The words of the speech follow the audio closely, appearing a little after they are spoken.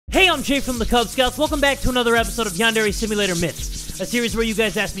Hey, I'm Jay from the Kubz Scouts. Welcome back to another episode of Yandere Simulator Myths, a series where you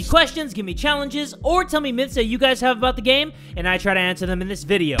guys ask me questions, give me challenges, or tell me myths that you guys have about the game, and I try to answer them in this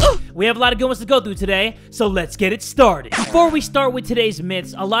video. We have a lot of good ones to go through today, so let's get it started. Before we start with today's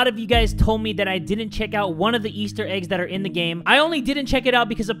myths, a lot of you guys told me that I didn't check out one of the Easter eggs that are in the game. I only didn't check it out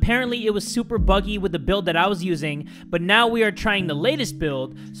because apparently it was super buggy with the build that I was using, but now we are trying the latest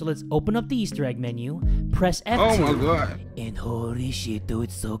build, so let's open up the Easter egg menu, press F2. Oh my god. And holy shit, dude,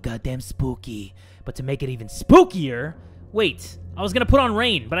 it's so goddamn spooky. But to make it even spookier, wait, I was gonna put on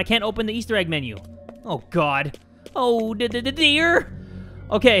rain, but I can't open the Easter egg menu. Oh god. Oh, dear.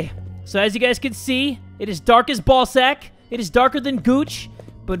 Okay, so as you guys can see, it is dark as ballsack. It is darker than Gooch,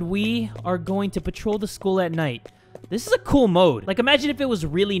 but we are going to patrol the school at night. This is a cool mode. Like, imagine if it was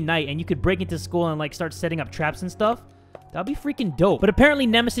really night and you could break into school and, like, start setting up traps and stuff. That'd be freaking dope. But apparently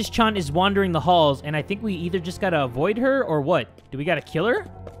Nemesis-chan is wandering the halls, and I think we either just gotta avoid her or what? Do we gotta kill her?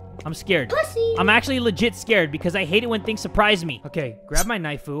 I'm scared. Pussy. I'm actually legit scared because I hate it when things surprise me. Okay, grab my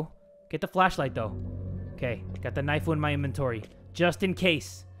Lifu. Get the flashlight, though. Okay, got the Lifu in my inventory. Just in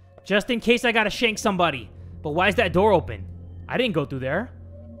case. Just in case I gotta shank somebody. But why is that door open? I didn't go through there.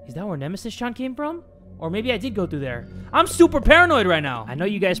 Is that where Nemesis-chan came from? Or maybe I did go through there. I'm super paranoid right now. I know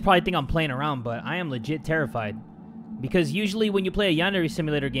you guys probably think I'm playing around, but I am legit terrified. Because usually when you play a Yandere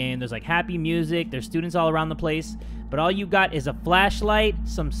Simulator game, there's like happy music, there's students all around the place, but all you got is a flashlight,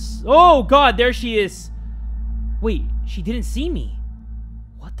 oh god, there she is. Wait, she didn't see me.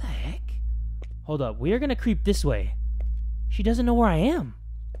 What the heck? Hold up, we are gonna creep this way. She doesn't know where I am.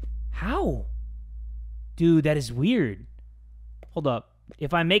 How? Dude, that is weird. Hold up,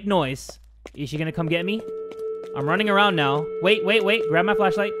 if I make noise, is she gonna come get me? I'm running around now. Wait, grab my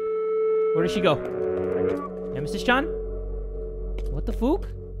flashlight. Where did she go? Nemesis-chan? What the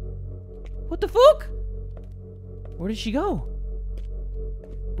fook? What the fook? Where did she go?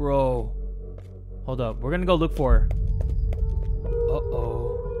 Bro. Hold up. We're gonna go look for her.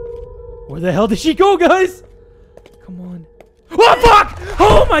 Uh-oh. Where the hell did she go, guys? Come on. Oh, fuck!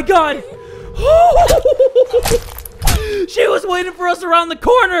 Oh, my God! She was waiting for us around the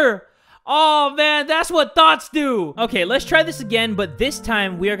corner! Oh, man, that's what thoughts do. Okay, let's try this again, but this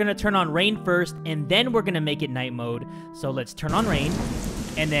time we are going to turn on rain first, and then we're going to make it night mode. So let's turn on rain,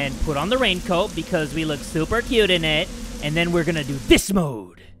 and then put on the raincoat because we look super cute in it, and then we're going to do this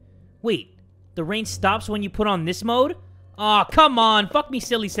mode. Wait, the rain stops when you put on this mode? Aw, come on. Fuck me,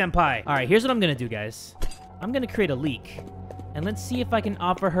 silly senpai. All right, here's what I'm going to do, guys. I'm going to create a leak, and let's see if I can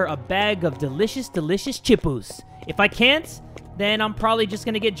offer her a bag of delicious, delicious chippus. If I can't, then I'm probably just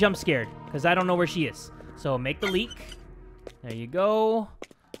gonna get jump scared because I don't know where she is. So make the leak. There you go.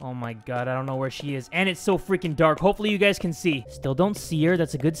 Oh my god, I don't know where she is. And it's so freaking dark. Hopefully you guys can see. Still don't see her.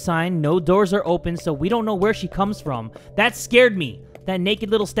 That's a good sign. No doors are open, so we don't know where she comes from. That scared me. That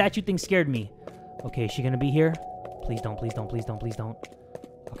naked little statue thing scared me. Okay, is she gonna be here? Please don't, please don't, please don't, please don't.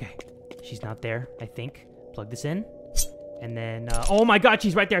 Okay, she's not there, I think. Plug this in. And then, oh my god,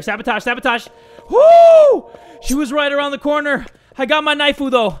 she's right there. Sabotage, sabotage. Woo! She was right around the corner. I got my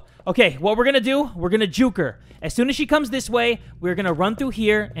Lifu, though. Okay, what we're gonna do, we're gonna juke her. As soon as she comes this way, we're gonna run through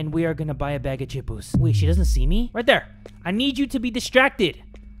here, and we are gonna buy a bag of chippus. Wait, she doesn't see me? Right there. I need you to be distracted.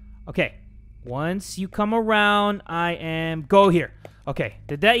 Okay, once you come around, go here. Okay,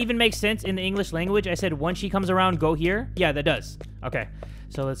 did that even make sense in the English language? I said once she comes around, go here? Yeah, that does. Okay,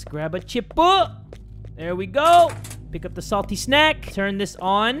 so let's grab a chippu. There we go. Pick up the salty snack. Turn this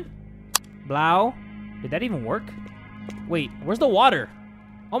on. Blow. Did that even work? Wait, where's the water?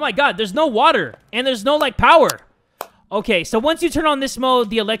 Oh my god, there's no water. And there's no, like, power. Okay, so once you turn on this mode,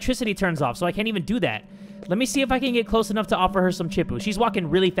 the electricity turns off, so I can't even do that. Let me see if I can get close enough to offer her some chippu. She's walking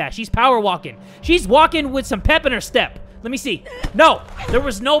really fast. She's power walking. She's walking with some pep in her step. Let me see. No, there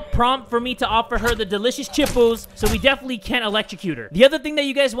was no prompt for me to offer her the delicious chippus, so we definitely can't electrocute her. The other thing that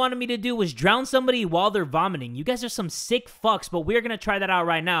you guys wanted me to do was drown somebody while they're vomiting. You guys are some sick fucks, but we're gonna try that out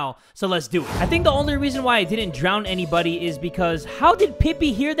right now, so let's do it. I think the only reason why I didn't drown anybody is because how did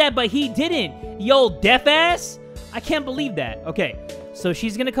Pippi hear that, but he didn't? Yo, deaf ass? I can't believe that. Okay, so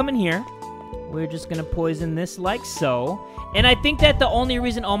she's gonna come in here. We're just gonna poison this like so. And I think that the only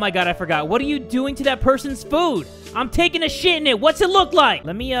reason... Oh my god, I forgot. What are you doing to that person's food? I'm taking a shit in it. What's it look like?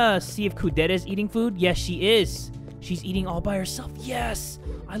 Let me see if Kudere is eating food. Yes, she is. She's eating all by herself. Yes.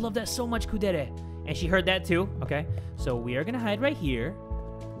 I love that so much, Kudere. And she heard that too. Okay. So we are gonna hide right here.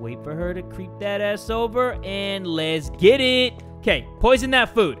 Wait for her to creep that ass over. And let's get it. Okay, poison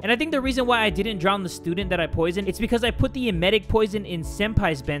that food. And I think the reason why I didn't drown the student that I poisoned, it's because I put the emetic poison in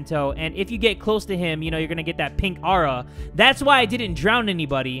Senpai's bento, and if you get close to him, you know, you're gonna get that pink aura. That's why I didn't drown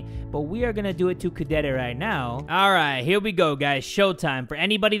anybody, but we are gonna do it to Cadette right now. All right, here we go, guys. Showtime. For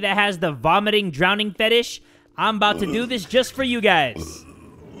anybody that has the vomiting, drowning fetish, I'm about to do this just for you guys.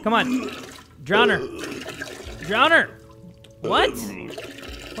 Come on. Drown her. Drown her. What?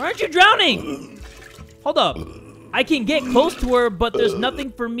 Why aren't you drowning? Hold up. I can get close to her, but there's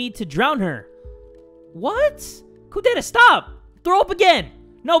nothing for me to drown her. What? Kudeta, stop! Throw up again!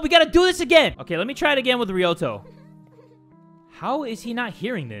 No, we gotta do this again! Okay, let me try it again with Ryoto. How is he not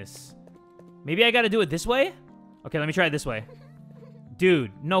hearing this? Maybe I gotta do it this way? Okay, let me try it this way.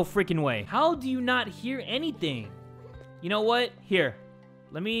 Dude, no freaking way. How do you not hear anything? You know what? Here.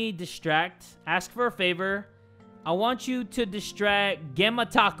 Let me distract. Ask for a favor. I want you to distract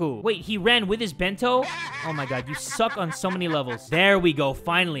Gemataku. Wait, he ran with his bento? Oh my god, you suck on so many levels. There we go,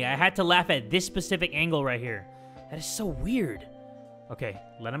 finally. I had to laugh at this specific angle right here. That is so weird. Okay,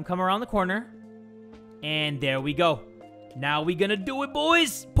 let him come around the corner. And there we go. Now we gonna do it,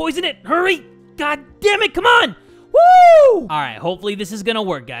 boys. Poison it, hurry. God damn it, come on. Woo! All right, hopefully this is gonna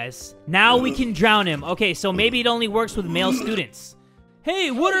work, guys. Now we can drown him. Okay, so maybe it only works with male students.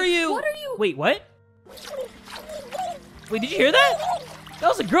 Hey, what are you? Wait, what? Wait, did you hear that? That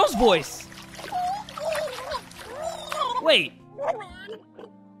was a girl's voice. Wait.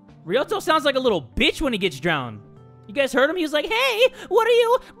 Ryoto sounds like a little bitch when he gets drowned. You guys heard him? He was like, hey, what are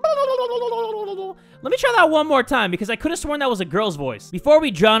you? Let me try that one more time because I could have sworn that was a girl's voice. Before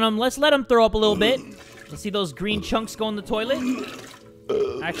we drown him, let's let him throw up a little bit. Let's see those green chunks go in the toilet.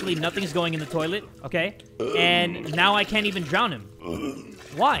 Actually, nothing's going in the toilet. Okay. And now I can't even drown him.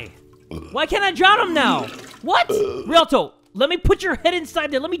 Why? Why can't I drown him now? What? Ryoto, let me put your head inside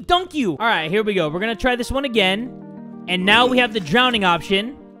there. Let me dunk you. All right, here we go. We're going to try this one again. And now we have the drowning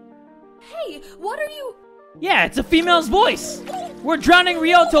option. Hey, what are you? Yeah, it's a female's voice. We're drowning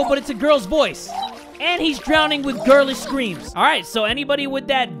Ryoto, but it's a girl's voice. And he's drowning with girlish screams. All right, so anybody with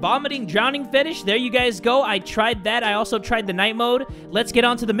that vomiting, drowning fetish, there you guys go. I tried that. I also tried the night mode. Let's get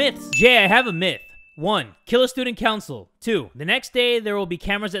on to the myths. Jay, I have a myth. 1. Kill a student council. 2. The next day, there will be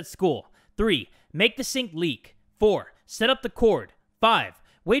cameras at school. 3. Make the sink leak. 4. Set up the cord. 5.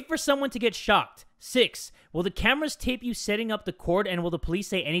 Wait for someone to get shocked. 6. Will the cameras tape you setting up the cord, and will the police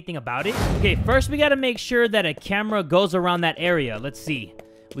say anything about it? Okay, first we gotta make sure that a camera goes around that area. Let's see.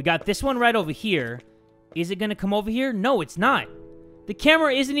 We got this one right over here. Is it gonna come over here? No, it's not. The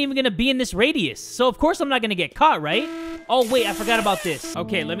camera isn't even gonna be in this radius, so of course I'm not gonna get caught, right? Oh, wait, I forgot about this.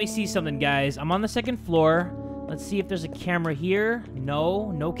 Okay, let me see something, guys. I'm on the 2nd floor. Let's see if there's a camera here.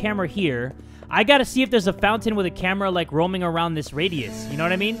 No, no camera here. I gotta see if there's a fountain with a camera, like, roaming around this radius. You know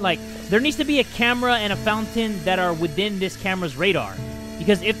what I mean? Like, there needs to be a camera and a fountain that are within this camera's radar.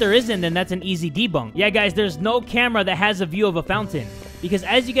 Because if there isn't, then that's an easy debunk. Yeah, guys, there's no camera that has a view of a fountain. Because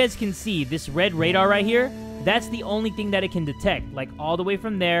as you guys can see, this red radar right here, that's the only thing that it can detect. Like, all the way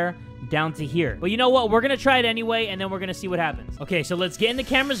from there down to here. But you know what? We're gonna try it anyway, and then we're gonna see what happens. Okay, so let's get in the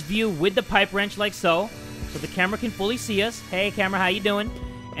camera's view with the pipe wrench like so the camera can fully see us. Hey, camera, how you doing?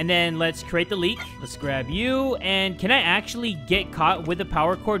 And then let's create the leak. Let's grab you. And can I actually get caught with the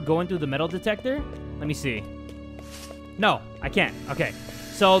power cord going through the metal detector? Let me see. No, I can't. Okay.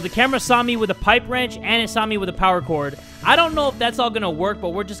 So the camera saw me with a pipe wrench and it saw me with a power cord. I don't know if that's all gonna work, but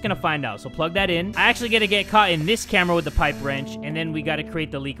we're just gonna find out. So plug that in. I actually gotta get caught in this camera with the pipe wrench, and then we gotta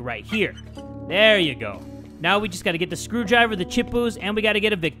create the leak right here. There you go. Now we just gotta get the screwdriver, the chipboos, and we gotta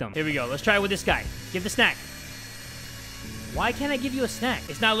get a victim. Here we go. Let's try it with this guy. Give the snack. Why can't I give you a snack?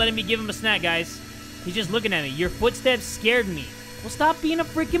 It's not letting me give him a snack, guys. He's just looking at me. Your footsteps scared me. Well, stop being a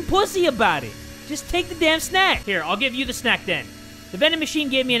freaking pussy about it. Just take the damn snack. Here, I'll give you the snack then. The vending machine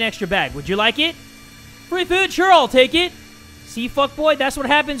gave me an extra bag. Would you like it? Free food? Sure, I'll take it. See, fuckboy, that's what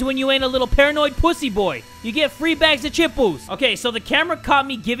happens when you ain't a little paranoid pussy boy. You get free bags of chipboos. Okay, so the camera caught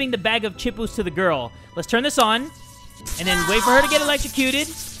me giving the bag of chipboos to the girl. Let's turn this on, and then wait for her to get electrocuted.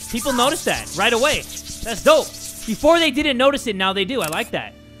 People notice that right away. That's dope. Before they didn't notice it, now they do. I like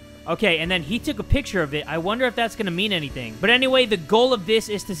that. Okay, and then he took a picture of it. I wonder if that's gonna mean anything. But anyway, the goal of this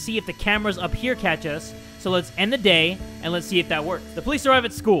is to see if the cameras up here catch us. So let's end the day, and let's see if that works. The police arrive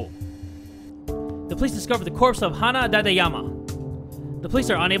at school. The police discover the corpse of Hana Dadayama. The police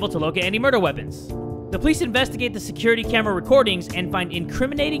are unable to locate any murder weapons. The police investigate the security camera recordings and find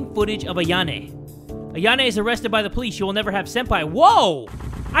incriminating footage of Ayane. Ayane is arrested by the police. She will never have Senpai. Whoa!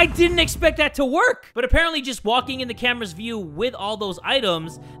 I didn't expect that to work. But apparently just walking in the camera's view with all those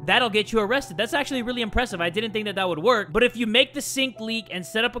items, that'll get you arrested. That's actually really impressive. I didn't think that that would work. But if you make the sink leak and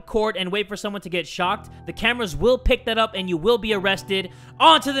set up a cord and wait for someone to get shocked, the cameras will pick that up and you will be arrested.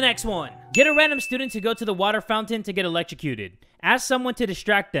 On to the next one. Get a random student to go to the water fountain to get electrocuted. Ask someone to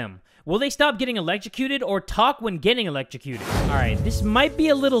distract them. Will they stop getting electrocuted or talk when getting electrocuted? Alright, this might be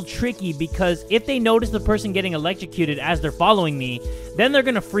a little tricky because if they notice the person getting electrocuted as they're following me, then they're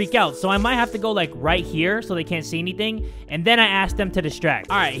gonna freak out. So I might have to go like right here so they can't see anything, and then I ask them to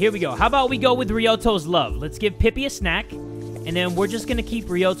distract. Alright, here we go. How about we go with Ryoto's love? Let's give Pippi a snack, and then we're just gonna keep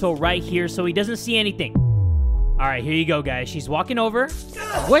Ryoto right here so he doesn't see anything. Alright, here you go, guys. She's walking over.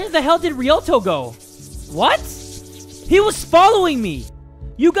 Where the hell did Ryoto go? What? He was following me!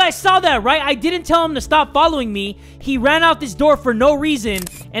 You guys saw that, right? I didn't tell him to stop following me. He ran out this door for no reason,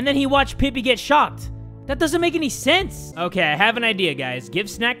 and then he watched Pippi get shocked. That doesn't make any sense. Okay, I have an idea, guys. Give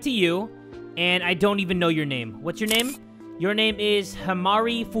snack to you, and I don't even know your name. What's your name? Your name is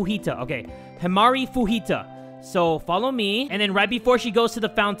Himari Fuhita. Okay, Himari Fuhita. So follow me, and then right before she goes to the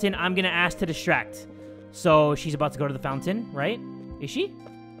fountain, I'm gonna ask to distract. So she's about to go to the fountain, right? Is she?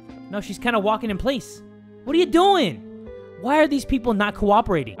 No, she's kind of walking in place. What are you doing? Why are these people not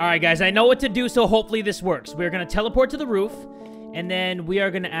cooperating? All right, guys, I know what to do, so hopefully this works. We're going to teleport to the roof, and then we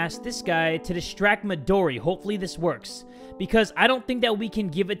are going to ask this guy to distract Midori. Hopefully this works, because I don't think that we can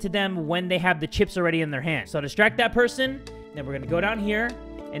give it to them when they have the chips already in their hand. So distract that person, then we're going to go down here,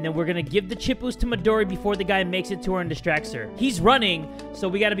 and then we're going to give the chippus to Midori before the guy makes it to her and distracts her. He's running, so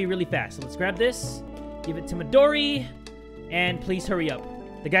we got to be really fast. So let's grab this, give it to Midori, and please hurry up.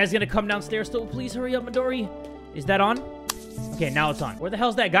 The guy's going to come downstairs, so please hurry up, Midori. Is that on? Okay, now it's on. Where the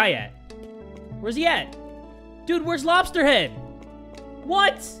hell's that guy at? Where's he at? Dude, where's Lobsterhead?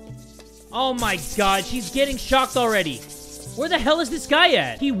 What? Oh my god, she's getting shocked already. Where the hell is this guy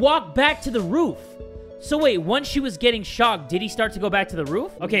at? He walked back to the roof. So wait, once she was getting shocked, did he start to go back to the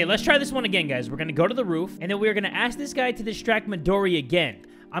roof? Okay, let's try this one again, guys. We're gonna go to the roof, and then we're gonna ask this guy to distract Midori again.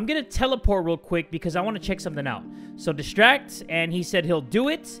 I'm gonna teleport real quick because I want to check something out. So distract, and he said he'll do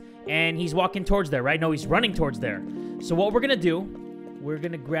it. And he's walking towards there, right? No, he's running towards there. So what we're going to do, we're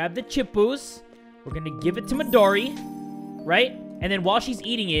going to grab the chippus. We're going to give it to Midori, right? And then while she's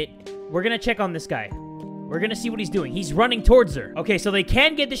eating it, we're going to check on this guy. We're going to see what he's doing. He's running towards her. Okay, so they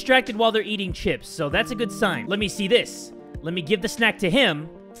can get distracted while they're eating chips. So that's a good sign. Let me see this. Let me give the snack to him.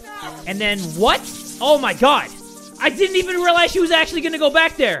 And then what? Oh my god. I didn't even realize she was actually going to go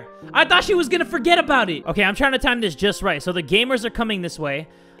back there. I thought she was going to forget about it. Okay, I'm trying to time this just right. So the gamers are coming this way.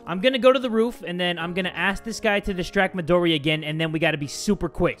 I'm going to go to the roof, and then I'm going to ask this guy to distract Midori again, and then we got to be super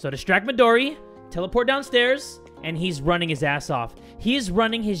quick. So distract Midori, teleport downstairs, and he's running his ass off. He is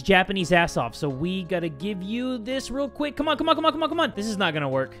running his Japanese ass off, so we got to give you this real quick. Come on, come on, come on, come on, come on. This is not going to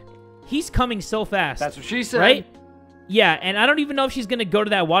work. He's coming so fast. That's what she said. Right? Yeah, and I don't even know if she's going to go to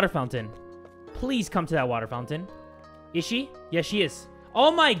that water fountain. Please come to that water fountain. Is she? Yes, she is.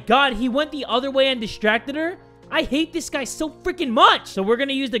 Oh my god, he went the other way and distracted her? I hate this guy so freaking much. So we're going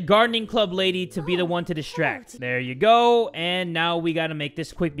to use the gardening club lady to be the one to distract. There you go. And now we got to make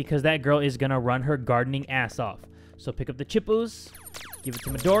this quick because that girl is going to run her gardening ass off. So pick up the chippus, give it to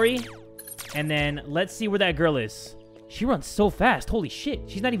Midori, and then let's see where that girl is. She runs so fast. Holy shit.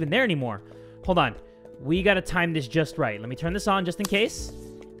 She's not even there anymore. Hold on. We got to time this just right. Let me turn this on just in case.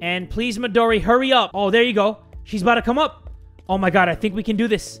 And please, Midori, hurry up. Oh, there you go. She's about to come up. Oh my god, I think we can do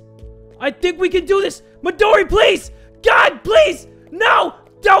this. I think we can do this. Midori, please. God, please. No,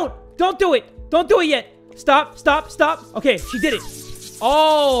 don't do it. Don't do it yet. Stop, stop, stop. Okay, she did it.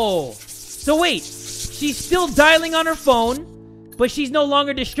 Oh, so wait. She's still dialing on her phone, but she's no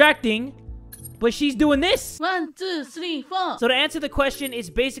longer distracting. But she's doing this. 1, 2, 3, 4. So to answer the question,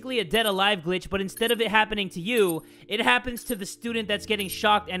 it's basically a dead alive glitch, but instead of it happening to you, it happens to the student that's getting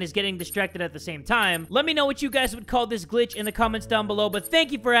shocked and is getting distracted at the same time. Let me know what you guys would call this glitch in the comments down below, but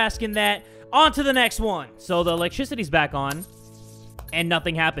thank you for asking that. On to the next one. So the electricity's back on, and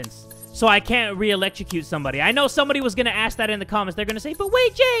nothing happens. So I can't re-electrocute somebody. I know somebody was going to ask that in the comments. They're going to say, but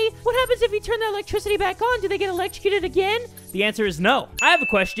wait, Jay, what happens if you turn the electricity back on? Do they get electrocuted again? The answer is no. I have a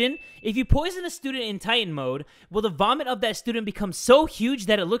question. If you poison a student in Titan mode, will the vomit of that student become so huge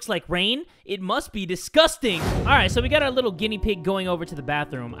that it looks like rain? It must be disgusting. All right, so we got our little guinea pig going over to the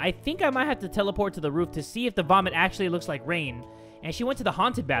bathroom. I think I might have to teleport to the roof to see if the vomit actually looks like rain. And she went to the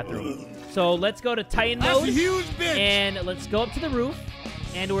haunted bathroom. So let's go to Titan mode. That's a huge bitch. And let's go up to the roof.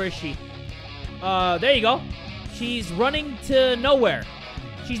 And where is she? There you go. She's running to nowhere.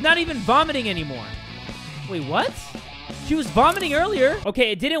 She's not even vomiting anymore. Wait, what? She was vomiting earlier.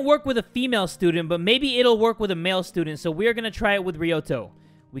 Okay, it didn't work with a female student, but maybe it'll work with a male student, so we're gonna try it with Ryoto.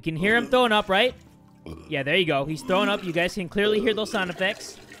 We can hear him throwing up, right? Yeah, there you go. He's throwing up. You guys can clearly hear those sound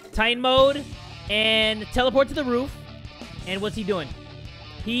effects. Titan mode. And teleport to the roof. And what's he doing?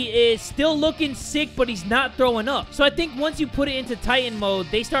 He is still looking sick, but he's not throwing up. So I think once you put it into Titan mode,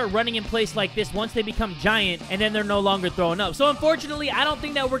 they start running in place like this once they become giant, and then they're no longer throwing up. So unfortunately, I don't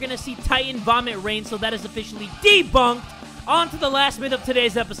think that we're going to see Titan vomit rain, so that is officially debunked. On to the last myth of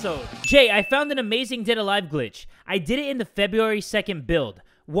today's episode. Jay, I found an amazing Dead Alive glitch. I did it in the February 2nd build.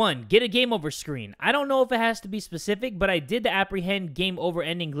 1. Get a game over screen. I don't know if it has to be specific, but I did the apprehend game over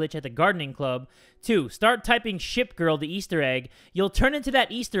ending glitch at the gardening club. 2. Start typing ship girl, the Easter egg. You'll turn into that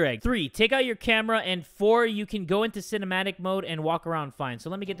Easter egg. 3. Take out your camera. And 4. You can go into cinematic mode and walk around fine. So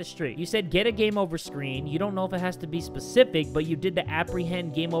let me get this straight. You said get a game over screen. You don't know if it has to be specific, but you did the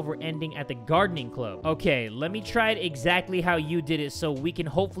apprehend game over ending at the gardening club. Okay, let me try it exactly how you did it so we can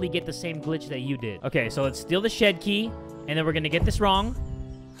hopefully get the same glitch that you did. Okay, so let's steal the shed key, and then we're gonna get this wrong.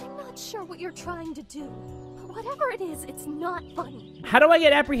 Not sure what you're trying to do, but whatever it is, it's not funny. How do I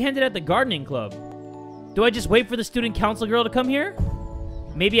get apprehended at the gardening club? Do I just wait for the student council girl to come here?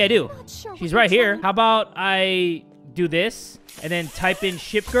 Maybe I do. Sure She's right here. How about I do this and then type in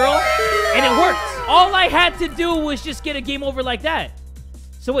ship girl, and it worked. All I had to do was just get a game over like that.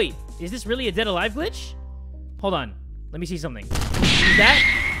 So wait, is this really a Dead Alive glitch? Hold on, let me see something. Is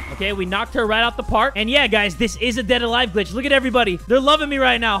that? Okay, we knocked her right out the park. And yeah, guys, this is a Dead Alive glitch. Look at everybody. They're loving me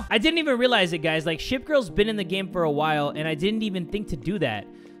right now. I didn't even realize it, guys. Like, Ship Girl's been in the game for a while, and I didn't even think to do that.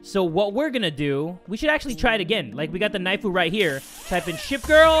 So what we're gonna do, we should actually try it again. Like, we got the Lifu right here. Type in Ship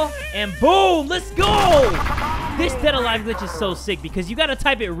Girl, and boom, let's go! This Dead Alive glitch is so sick because you gotta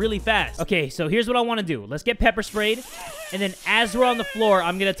type it really fast. Okay, so here's what I want to do. Let's get pepper sprayed, and then as we're on the floor,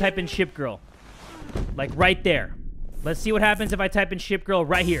 I'm gonna type in Ship Girl. Like, right there. Let's see what happens if I type in ship girl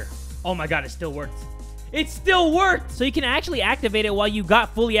right here. Oh my god, it still worked. It still worked! So you can actually activate it while you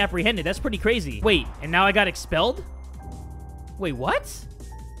got fully apprehended. That's pretty crazy. Wait, and now I got expelled? Wait, what?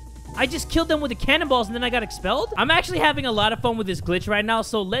 I just killed them with the cannonballs and then I got expelled? I'm actually having a lot of fun with this glitch right now,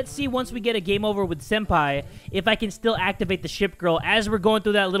 so let's see once we get a game over with Senpai if I can still activate the ship girl as we're going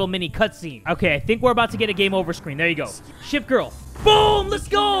through that little mini cutscene. Okay, I think we're about to get a game over screen. There you go. Ship girl. Boom! Let's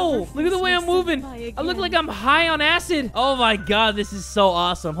go! Look at the way I'm moving. I look like I'm high on acid. Oh my god, this is so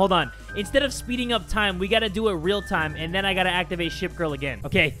awesome. Hold on. Instead of speeding up time, we gotta do it real time, and then I gotta activate ship girl again.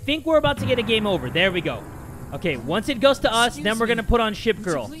 Okay, I think we're about to get a game over. There we go. Okay, once it goes to us, then we're gonna put on ship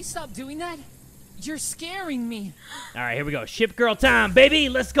girl. Please stop doing that. You're scaring me. All right, here we go. Ship girl time, baby.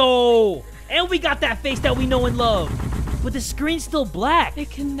 Let's go. And we got that face that we know and love. But the screen's still black.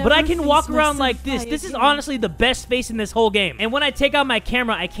 But I can walk around like this. This is honestly the best face in this whole game. And when I take out my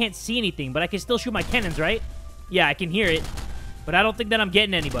camera, I can't see anything, but I can still shoot my cannons, right? Yeah, I can hear it. But I don't think that I'm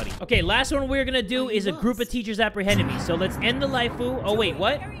getting anybody. Okay, last one we're gonna do is a group of teachers apprehending me. So let's end the Lifu. Oh, wait,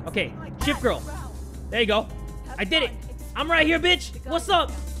 what? Okay, ship girl. There you go. I did it. I'm right here, bitch. What's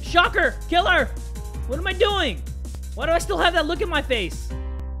up? Shocker. Killer. What am I doing? Why do I still have that look in my face?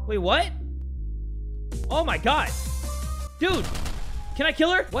 Wait, what? Oh my god. Dude, can I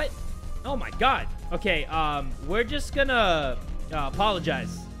kill her? What? Oh my god. Okay, we're just gonna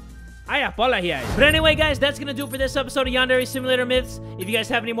apologize. I apologize. But anyway, guys, that's gonna do it for this episode of Yandere Simulator Myths. If you guys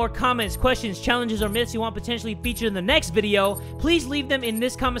have any more comments, questions, challenges, or myths you want potentially featured in the next video, please leave them in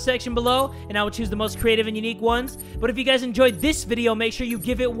this comment section below, and I will choose the most creative and unique ones. But if you guys enjoyed this video, make sure you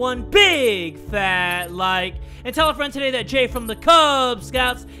give it one big fat like, and tell a friend today that Jay from the Kubz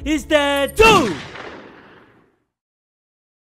Scouts is that dude!